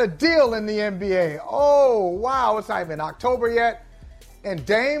 We got a deal in the NBA. Oh, wow. It's not even October yet. And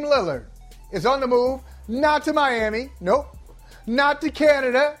Dame Lillard is on the move. Not to Miami. Nope. Not to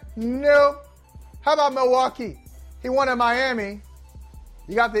Canada. Nope. How about Milwaukee? He won in Miami.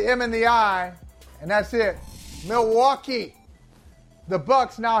 You got the M in the I, and that's it. Milwaukee. The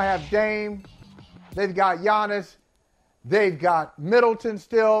Bucks now have Dame. They've got Giannis. They've got Middleton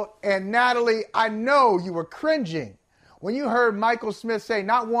still. And Natalie, I know you were cringing when you heard Michael Smith say,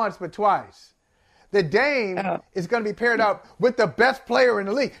 not once, but twice, that Dame is going to be paired up with the best player in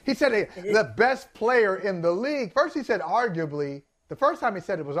the league. He said the best player in the league. First he said arguably. The first time he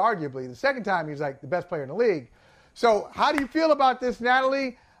said it was arguably. The second time he was like the best player in the league. So how do you feel about this,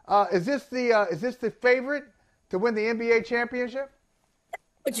 Natalie? Is this the favorite to win the NBA championship?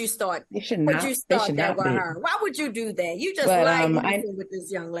 Would you start? They should not. Would you start should that not with be. her? Why would you do that? You just lied with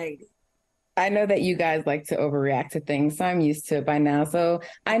this young lady. I know that you guys like to overreact to things, so I'm used to it by now. So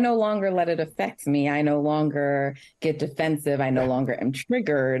I no longer let it affect me. I no longer get defensive. I no longer am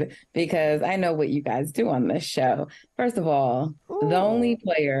triggered because I know what you guys do on this show. First of all, the only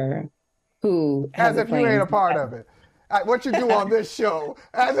player who has as if you ain't a part of it. What you do on this show,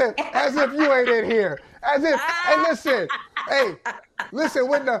 as if you ain't in here, as if. And listen,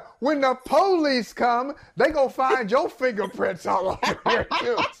 when the police come, they gonna find your fingerprints all over here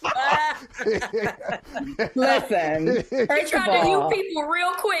too. Listen, They tried to you people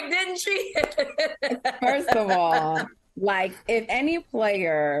real quick, didn't she? First of all, like if any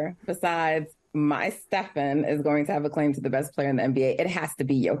player besides my Stefan is going to have a claim to the best player in the NBA, it has to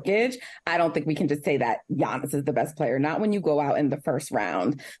be Jokic. I don't think we can just say that Giannis is the best player. Not when you go out in the first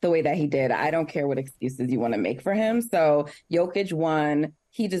round the way that he did. I don't care what excuses you want to make for him. So Jokic won.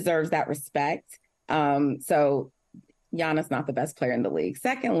 He deserves that respect. So Giannis not the best player in the league.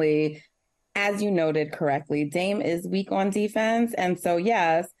 Secondly, as you noted correctly, Dame is weak on defense. And so,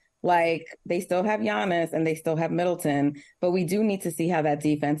 yes, like they still have Giannis and they still have Middleton, but we do need to see how that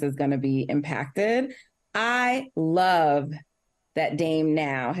defense is going to be impacted. I love that Dame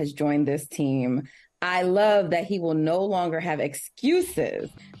now has joined this team. I love that he will no longer have excuses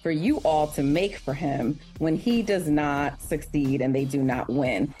for you all to make for him when he does not succeed and they do not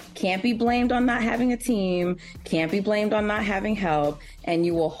win. Can't be blamed on not having a team, can't be blamed on not having help, and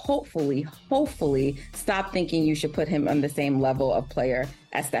you will hopefully stop thinking you should put him on the same level of player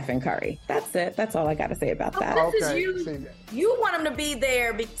as Stephen Curry. That's it. That's all I got to say about that. You want him to be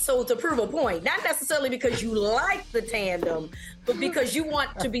there to prove a point, not necessarily because you like the tandem, but because you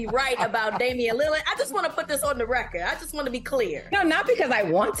want to be right about Damian Lillard. I just want to put this on the record. I just want to be clear. No, not because I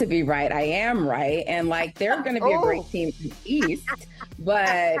want to be right. I am right. And like, they're going to be a great team in the East.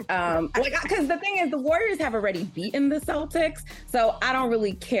 But because the thing is, the Warriors have already beaten the Celtics. So I don't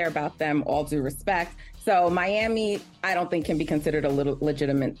really care about them, all due respect. So Miami, I don't think can be considered a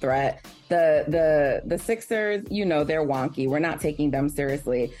legitimate threat. The Sixers, they're wonky. We're not taking them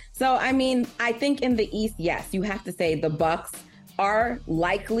seriously. So, I mean, I think in the East, yes, you have to say the Bucks are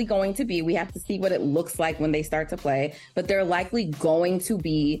likely going to be, we have to see what it looks like when they start to play, but they're likely going to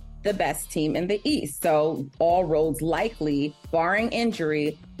be the best team in the East. So all roads likely, barring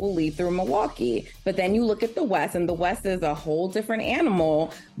injury, will lead through Milwaukee. But then you look at the West, and the West is a whole different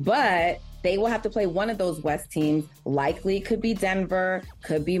animal, but they will have to play one of those West teams. Likely could be Denver,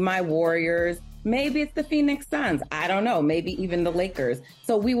 could be my Warriors. Maybe it's the Phoenix Suns. I don't know. Maybe even the Lakers.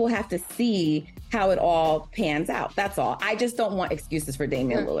 So we will have to see how it all pans out. That's all. I just don't want excuses for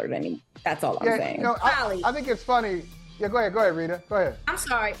Damian Lillard anymore. That's all I'm saying. I think it's funny. Yeah, go ahead, Reeta. Go ahead. I'm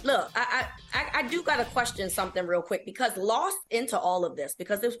sorry. Look, I do got to question something real quick, because lost into all of this,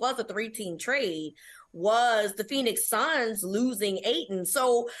 because this was a 3-team trade, was the Phoenix Suns losing Ayton.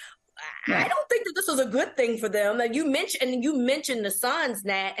 So I don't think that this was a good thing for them. That you mentioned the Suns,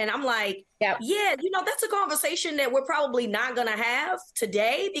 Nat, and I'm like, yeah, that's a conversation that we're probably not going to have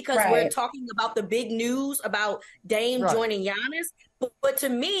today, because we're talking about the big news about Dame joining Giannis. But to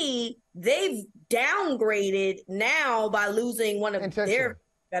me, they've downgraded now by losing one of their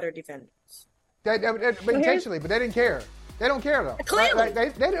better defenders. Intentionally, but they didn't care. They don't care though. Clearly, they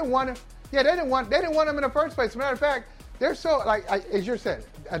didn't want him. Yeah, they didn't want him in the first place. As a matter of fact, they're so as you said,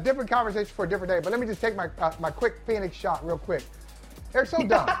 a different conversation for a different day. But let me just take my quick Phoenix shot real quick. They're so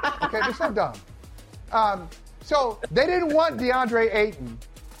dumb. Okay, they're so dumb. So they didn't want DeAndre Ayton.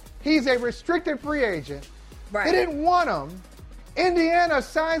 He's a restricted free agent. Right. They didn't want him. Indiana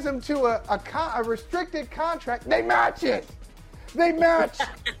signs him to a restricted contract. They match it. They match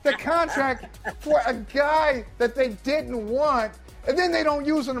the contract for a guy that they didn't want, and then they don't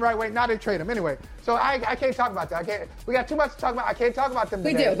use him the right way. Now they trade him anyway. So I can't talk about that. We got too much to talk about. I can't talk about them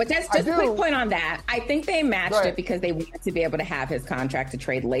today. We do, but just a quick point on that. I think they matched it because they wanted to be able to have his contract to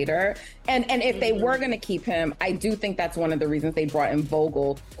trade later. And if they were going to keep him, I do think that's one of the reasons they brought in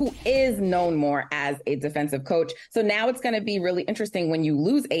Vogel, who is known more as a defensive coach. So now it's going to be really interesting when you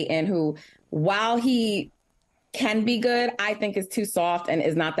lose Ayton, who, while he can be good, I think is too soft and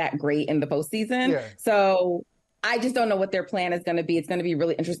is not that great in the postseason. Yeah. So I just don't know what their plan is going to be. It's going to be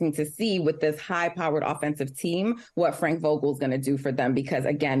really interesting to see with this high-powered offensive team what Frank Vogel is going to do for them, because,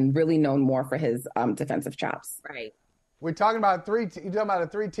 again, really known more for his defensive chops. Right. We're talking about you're talking about a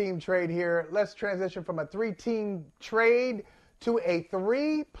 3-team trade here. Let's transition from a 3-team trade to a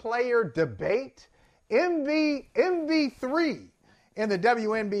 3-player debate. MV3 in the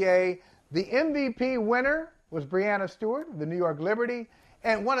WNBA. The MVP winner was Breanna Stewart of the New York Liberty,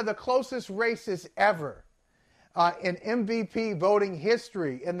 and one of the closest races ever. In MVP voting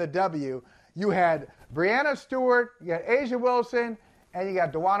history in the W, you had Breanna Stewart, you got A'ja Wilson, and you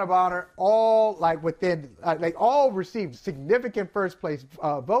got DeWanna Bonner, all they all received significant first place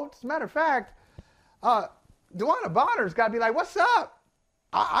votes. As a matter of fact, DeWanna Bonner's got to be like, "What's up?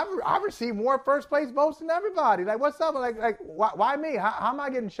 I received more first place votes than everybody. Like, what's up? Like why me? How am I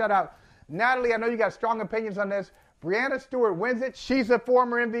getting shut out?" Natalie, I know you got strong opinions on this. Breanna Stewart wins it. She's a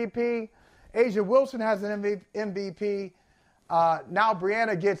former MVP. A'ja Wilson has an MVP. Now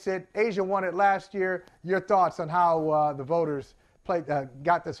Breanna gets it. A'ja won it last year. Your thoughts on how the voters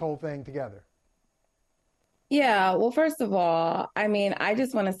got this whole thing together? Yeah, well, first of all, I mean, I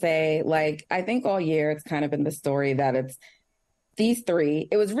just want to say, I think all year it's kind of been the story that it's these three.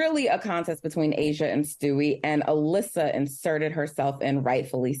 It was really a contest between A'ja and Stewie, and Alyssa inserted herself in,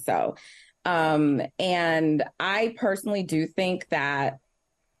 rightfully so. And I personally do think that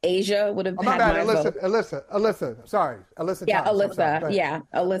A'ja would have had my vote. Alyssa. Sorry. Alyssa. Yeah, Thomas. Alyssa. Yeah,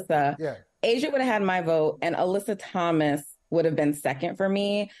 Alyssa. Yeah. A'ja would have had my vote, and Alyssa Thomas would have been second for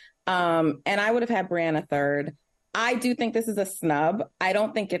me. And I would have had Breanna third. I do think this is a snub. I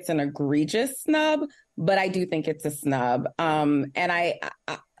don't think it's an egregious snub, but I do think it's a snub. And I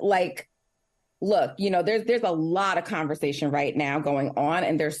look, there's a lot of conversation right now going on,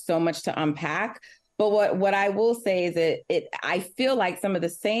 and there's so much to unpack. But what I will say is I feel like some of the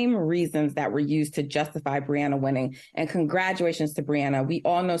same reasons that were used to justify Breanna winning, and congratulations to Breanna. We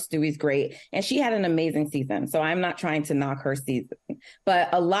all know Stewie's great, and she had an amazing season. So I'm not trying to knock her season. But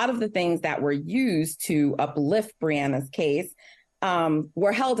a lot of the things that were used to uplift Breanna's case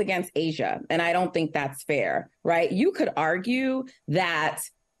were held against Asia. And I don't think that's fair, right? You could argue that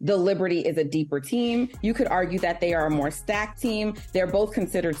the Liberty is a deeper team. You could argue that they are a more stacked team. They're both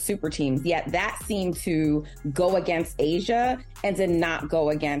considered super teams, yet that seemed to go against Asia and did not go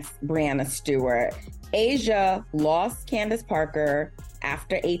against Breanna Stewart. Asia lost Candace Parker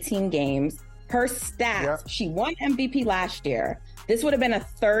after 18 games. Her stats, she won MVP last year. This would have been a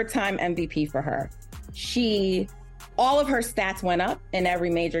third-time MVP for her. All of her stats went up in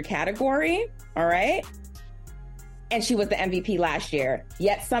every major category, all right? And she was the MVP last year.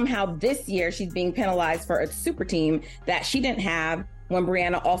 Yet somehow this year, she's being penalized for a super team that she didn't have when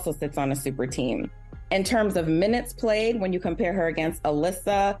Breanna also sits on a super team. In terms of minutes played, when you compare her against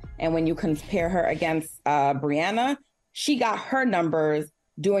Alyssa and when you compare her against Breanna, she got her numbers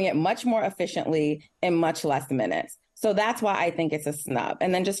doing it much more efficiently in much less minutes. So that's why I think it's a snub.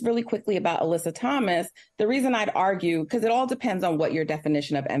 And then just really quickly about Alyssa Thomas, the reason I'd argue, because it all depends on what your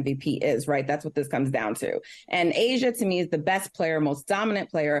definition of MVP is, right? That's what this comes down to. And Asia, to me, is the best player, most dominant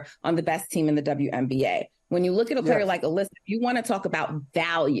player on the best team in the WNBA. When you look at a player like Alyssa, if you want to talk about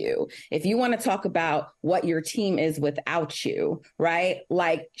value, if you want to talk about what your team is without you, right?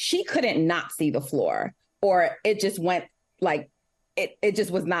 Like, she couldn't not see the floor, or it just went like, it just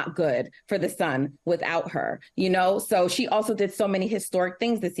was not good for the Sun without her, you know? So she also did so many historic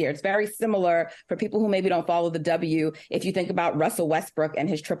things this year. It's very similar for people who maybe don't follow the W. If you think about Russell Westbrook and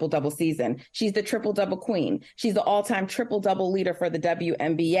his triple-double season, she's the triple-double queen. She's the all-time triple-double leader for the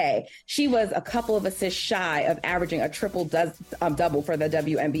WNBA. She was a couple of assists shy of averaging a triple-double for the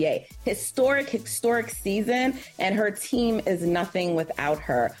WNBA. Historic season, and her team is nothing without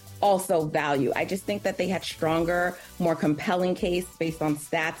her. Also value. I just think that they had stronger, more compelling case based on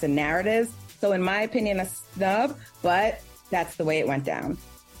stats and narratives. So in my opinion, a snub, but that's the way it went down.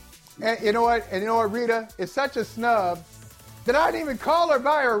 And you know what, Rita? It's such a snub that I didn't even call her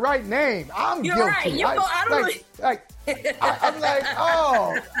by her right name. I'm You're guilty. Right. I'm like, it's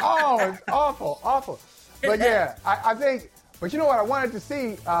awful. But yeah, I think, but you know what I wanted to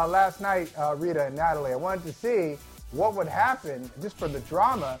see last night, Rita and Natalie, I wanted to see what would happen just for the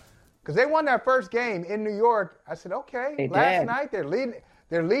drama. Because they won that first game in New York. I said, okay, last night they're leading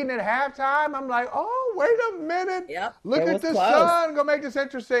at halftime. I'm like, oh, wait a minute. Yep. Look at the Sun. Gonna make this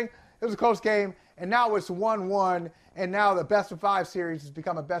interesting. It was a close game, and now it's 1-1, and now the best of 5 series has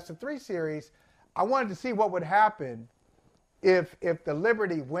become a best of 3 series. I wanted to see what would happen if the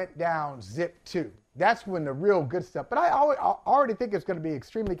Liberty went down 0-2. That's when the real good stuff. But I already think it's going to be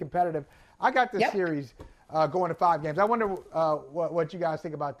extremely competitive. I got this series going to 5 games. I wonder what you guys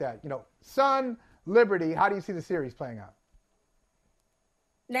think about that. You know, Sun, Liberty, how do you see the series playing out?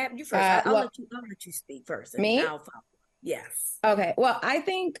 Nat, you first. I'll let you speak first. And Me? I'll follow. Yes. Okay. Well, I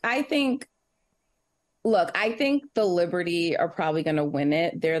think the Liberty are probably going to win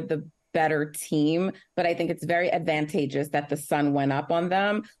it. They're the better team, but I think it's very advantageous that the Sun went up on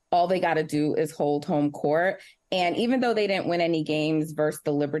them. All they got to do is hold home court. And even though they didn't win any games versus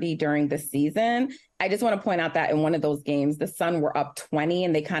the Liberty during the season, I just want to point out that in one of those games, the Sun were up 20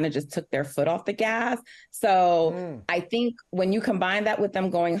 and they kind of just took their foot off the gas. So I think when you combine that with them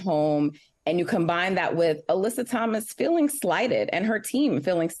going home and you combine that with Alyssa Thomas feeling slighted and her team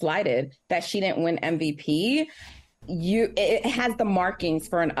feeling slighted that she didn't win MVP, it has the markings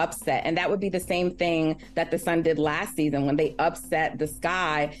for an upset. And that would be the same thing that the Sun did last season when they upset the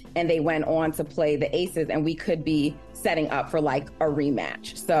Sky and they went on to play the Aces, and we could be setting up for like a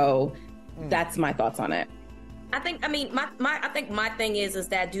rematch. So that's my thoughts on it. I think my thing is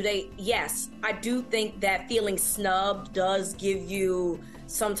that yes, I do think that feeling snubbed does give you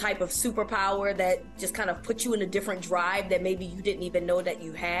some type of superpower that just kind of puts you in a different drive that maybe you didn't even know that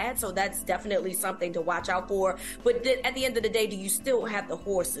you had. So that's definitely something to watch out for. But at the end of the day, do you still have the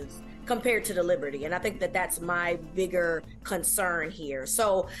horses compared to the Liberty? And I think that that's my bigger concern here.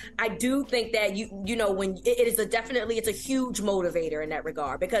 So I do think that you know when it's a huge motivator in that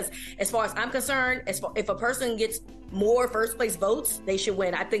regard, because as far as I'm concerned, if a person gets more first place votes, they should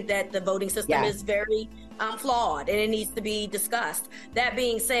win. I think that the voting system is very flawed and it needs to be discussed. That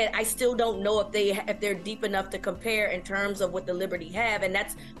being said, I still don't know if they're deep enough to compare in terms of what the Liberty have, and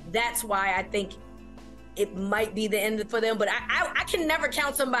that's why I think it might be the end for them. But I can never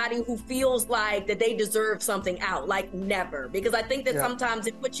count somebody who feels like that they deserve something out, like never, because I think that sometimes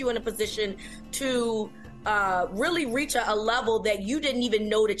it puts you in a position to really reach a level that you didn't even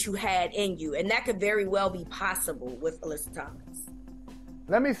know that you had in you, and that could very well be possible with Alyssa Thomas.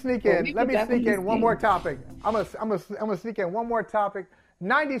 Let me sneak in one more topic. I'm gonna sneak in one more topic.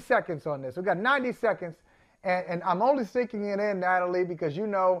 90 seconds on this. We got 90 seconds, and I'm only sneaking it in, Natalie, because you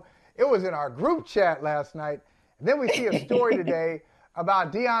know it was in our group chat last night, And then we see a story today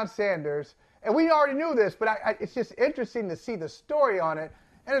about Deion Sanders. And we already knew this, but it's just interesting to see the story on it.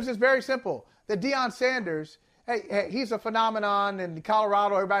 And it's just very simple. That Deion Sanders, hey, he's a phenomenon in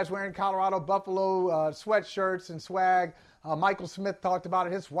Colorado. Everybody's wearing Colorado Buffalo sweatshirts and swag. Michael Smith talked about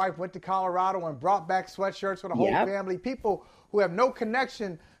it. His wife went to Colorado and brought back sweatshirts for the whole family. People who have no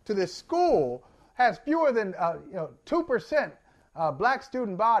connection to this school has fewer than 2% black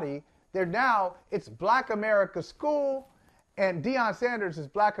student body. It's Black America's school, and Deion Sanders is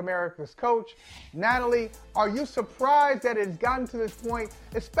Black America's coach. Natalie, are you surprised that it's gotten to this point,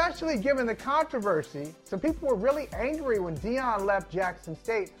 especially given the controversy? Some people were really angry when Deion left Jackson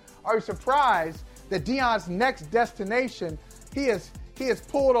State. Are you surprised that Deion's next destination, he has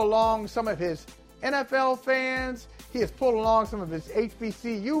pulled along some of his NFL fans, he has pulled along some of his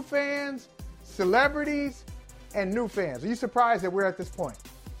HBCU fans, celebrities, and new fans? Are you surprised that we're at this point?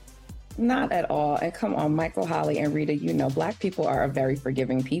 Not at all. And come on, Michael Holley and Reeta, Black people are a very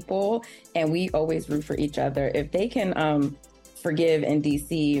forgiving people, and we always root for each other. If they can forgive in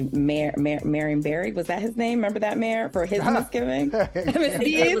D.C. Marion Barry, was that his name? Remember that mayor? For his misgiving?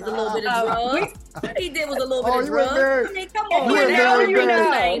 He did was a little bit of drugs. He did was a little bit of drugs. I mean, come on. You know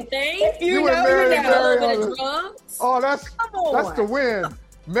the same thing. You know a little bit of drugs. Oh, that's the win.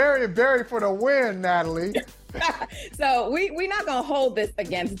 Marion Barry for the win, Natalie. So we're not going to hold this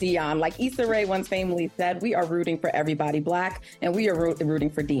against Deion. Like Issa Rae once famously said, we are rooting for everybody Black, and we are rooting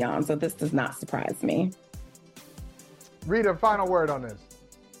for Deion. So this does not surprise me. Reeta, final word on this.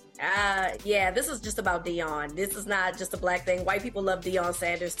 This is just about Deion. This is not just a Black thing. White people love Deion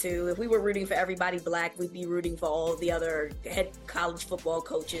Sanders too. If we were rooting for everybody Black, we'd be rooting for all the other head college football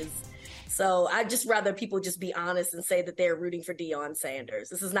coaches. So I'd just rather people just be honest and say that they're rooting for Deion Sanders.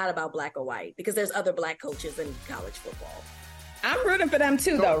 This is not about Black or white, because there's other Black coaches in college football. I'm rooting for them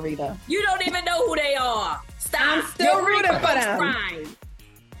too, though, Reeta. You don't even know who they are. Stop. I'm still rooting for them. Crime.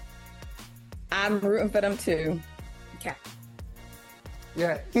 I'm rooting for them too. Okay.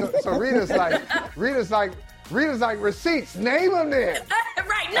 Yeah. So Reeta's like receipts. Name them then.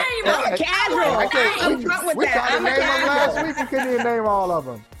 Right. Name them. Casual. We tried to name them last week. We couldn't even name all of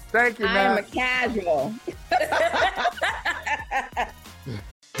them. Thank you, man. I'm a casual.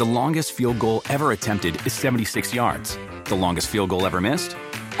 The longest field goal ever attempted is 76 yards. The longest field goal ever missed?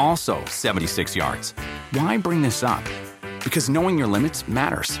 Also 76 yards. Why bring this up? Because knowing your limits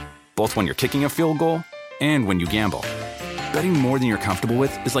matters, both when you're kicking a field goal and when you gamble. Betting more than you're comfortable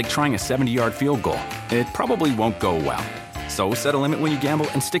with is like trying a 70-yard field goal. It probably won't go well. So set a limit when you gamble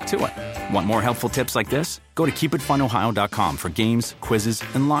and stick to it. Want more helpful tips like this? Go to keepitfunohio.com for games, quizzes,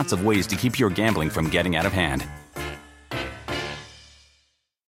 and lots of ways to keep your gambling from getting out of hand.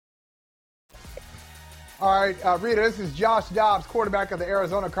 All right, Reeta, this is Josh Dobbs, quarterback of the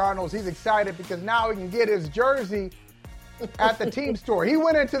Arizona Cardinals. He's excited because now he can get his jersey at the team store. He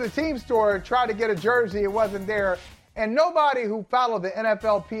went into the team store and tried to get a jersey. It wasn't there. And nobody who followed the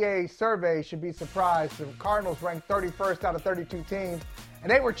NFLPA survey should be surprised. The Cardinals ranked 31st out of 32 teams,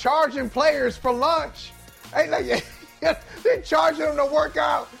 and they were charging players for lunch. They're charging them to work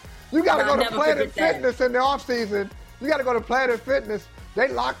out. You got to go to Planet Fitness in the offseason. You got to go to Planet Fitness. They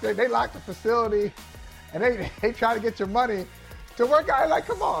locked the facility, and they try to get your money to work out. Like,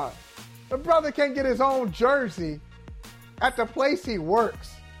 come on. The brother can't get his own jersey at the place he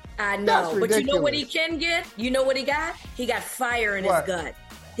works. I know, but you know what he can get? You know what he got? He got fire in his gut.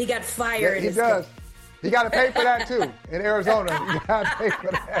 He got fire in his gut. He got to pay for that, too. In Arizona, you got to pay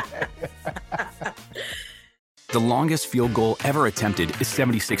for that. The longest field goal ever attempted is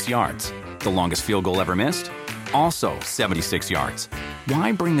 76 yards. The longest field goal ever missed? Also 76 yards.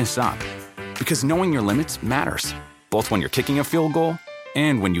 Why bring this up? Because knowing your limits matters, both when you're kicking a field goal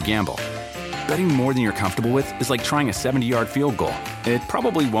and when you gamble. Betting more than you're comfortable with is like trying a 70-yard field goal. It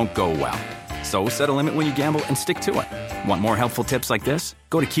probably won't go well. So set a limit when you gamble and stick to it. Want more helpful tips like this?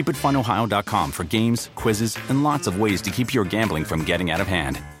 Go to keepitfunohio.com for games, quizzes, and lots of ways to keep your gambling from getting out of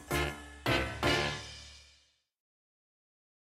hand.